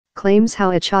claims how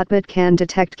a chatbot can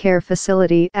detect care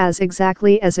facility as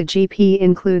exactly as a GP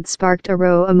includes sparked a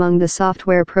row among the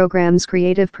software program's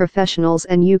creative professionals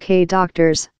and UK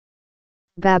doctors.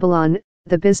 Babylon,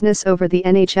 the business over the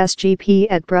NHS GP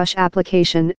at Brush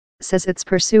application, says its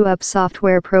Pursue Up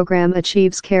software program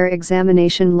achieves care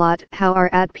examination lot how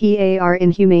are at PAR in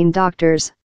humane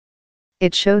doctors.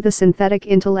 It showed the synthetic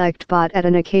intellect bot at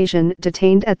an occasion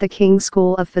detained at the King's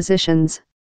School of Physicians.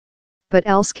 But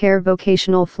Elsecare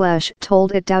Vocational Flesh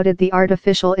told it doubted the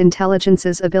artificial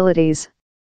intelligence's abilities.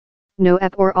 No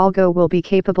app or algo will be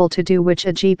capable to do which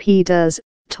a GP does,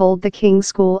 told the King's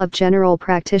School of General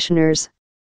Practitioners.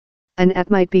 An app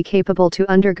might be capable to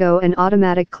undergo an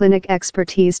automatic clinic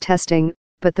expertise testing,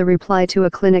 but the reply to a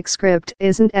clinic script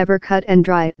isn't ever cut and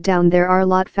dry down. There are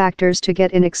lot factors to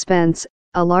get in: expense,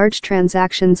 a large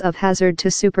transactions of hazard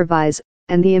to supervise,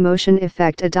 and the emotion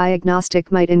effect a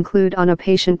diagnostic might include on a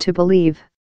patient to believe.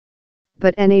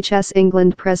 But NHS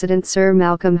England President Sir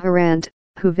Malcolm Harrant,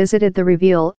 who visited the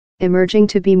reveal, emerging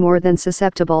to be more than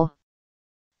susceptible.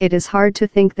 It is hard to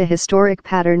think the historic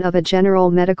pattern of a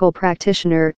general medical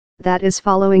practitioner, that is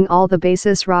following all the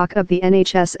basis rock of the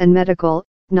NHS and medical,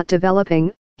 not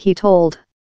developing, he told.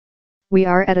 We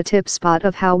are at a tip spot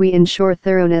of how we ensure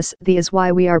thoroughness. The is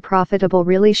why we are profitable.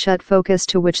 Really shut focus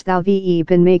to which thou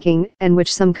been making and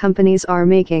which some companies are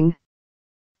making.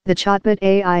 The chatbot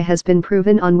AI has been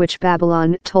proven on which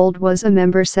Babylon told was a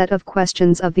member set of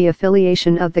questions of the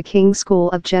affiliation of the King's School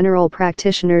of General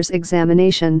Practitioners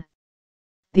examination.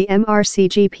 The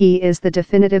MRCGP is the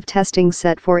definitive testing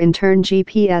set for intern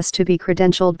GPS to be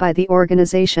credentialed by the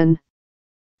organization.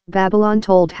 Babylon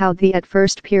told how at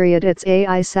first period its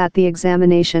AI sat the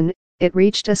examination, it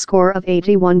reached a score of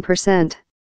 81%.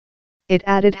 It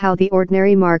added how the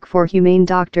ordinary mark for humane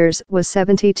doctors was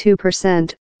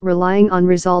 72%, relying on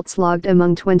results logged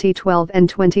among 2012 and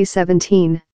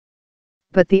 2017.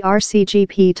 But the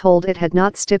RCGP told it had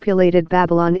not stipulated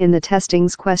Babylon in the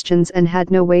testing's questions and had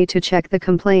no way to check the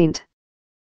complaint.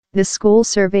 This school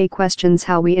survey questions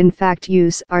how we in fact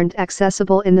use aren't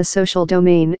accessible in the social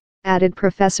domain, added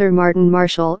Professor Martin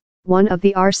Marshall, one of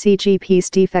the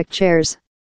RCGP's defect chairs.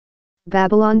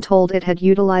 Babylon told it had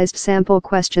utilized sample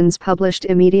questions published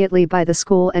immediately by the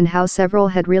school and how several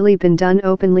had really been done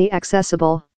openly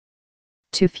accessible.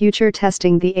 To future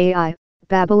testing the AI,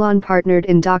 Babylon partnered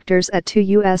in doctors at two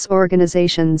U.S.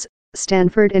 organizations,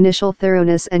 Stanford Initial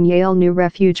Thoroughness and Yale New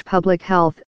Refuge Public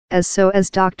Health, as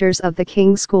doctors of the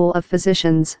King's School of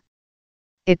Physicians.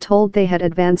 It told they had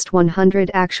advanced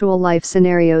 100 actual life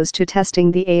scenarios to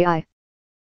testing the AI.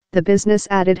 The business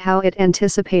added how it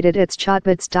anticipated its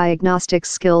chatbot's diagnostics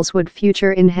skills would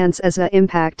future enhance as a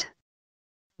impact.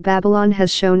 Babylon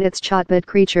has shown its chatbot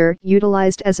creature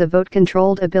utilized as a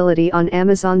vote-controlled ability on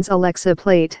Amazon's Alexa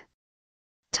plate.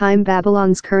 Time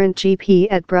Babylon's current GP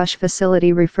at Brush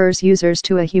facility refers users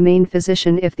to a humane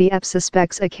physician if the app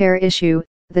suspects a care issue.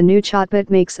 The new chatbot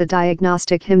makes a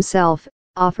diagnostic himself,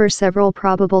 offers several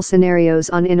probable scenarios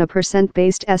on in a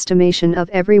percent-based estimation of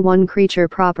every one creature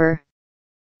proper.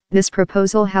 This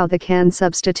proposal how they can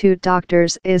substitute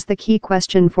doctors is the key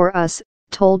question for us,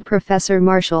 told Professor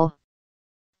Marshall.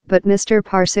 But Mr.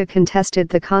 Parsa contested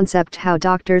the concept how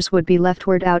doctors would be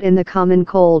leftward out in the common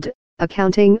cold,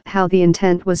 accounting how the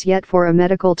intent was yet for a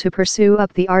medical to pursue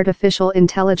up the artificial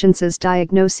intelligence's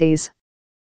diagnoses.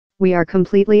 We are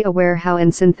completely aware how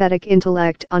an synthetic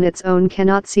intellect on its own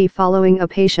cannot see following a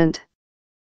patient.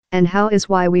 And how is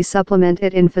why we supplement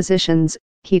it in physicians,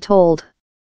 he told.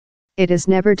 It is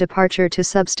never departure to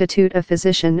substitute a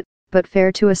physician, but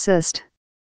fair to assist.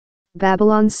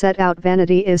 Babylon's set out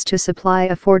vanity is to supply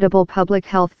affordable public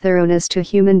health thoroughness to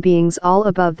human beings all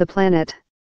above the planet.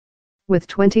 With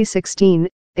 2016,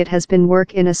 it has been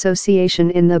work in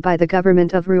association by the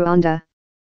government of Rwanda.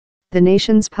 The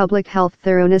nation's public health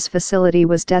thoroughness facility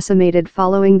was decimated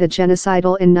following the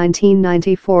genocidal in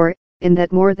 1994, in that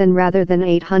rather than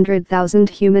 800,000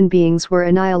 human beings were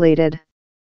annihilated.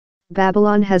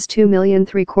 Babylon has 2 million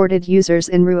recorded users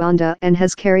in Rwanda and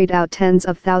has carried out tens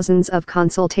of thousands of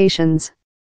consultations.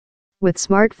 With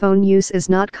smartphone use is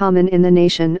not common in the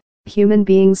nation, human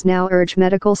beings now urge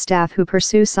medical staff who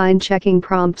pursue sign-checking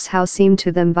prompts how seem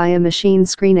to them via machine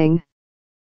screening.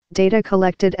 Data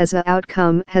collected as an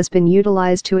outcome has been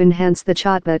utilized to enhance the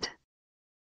chatbot.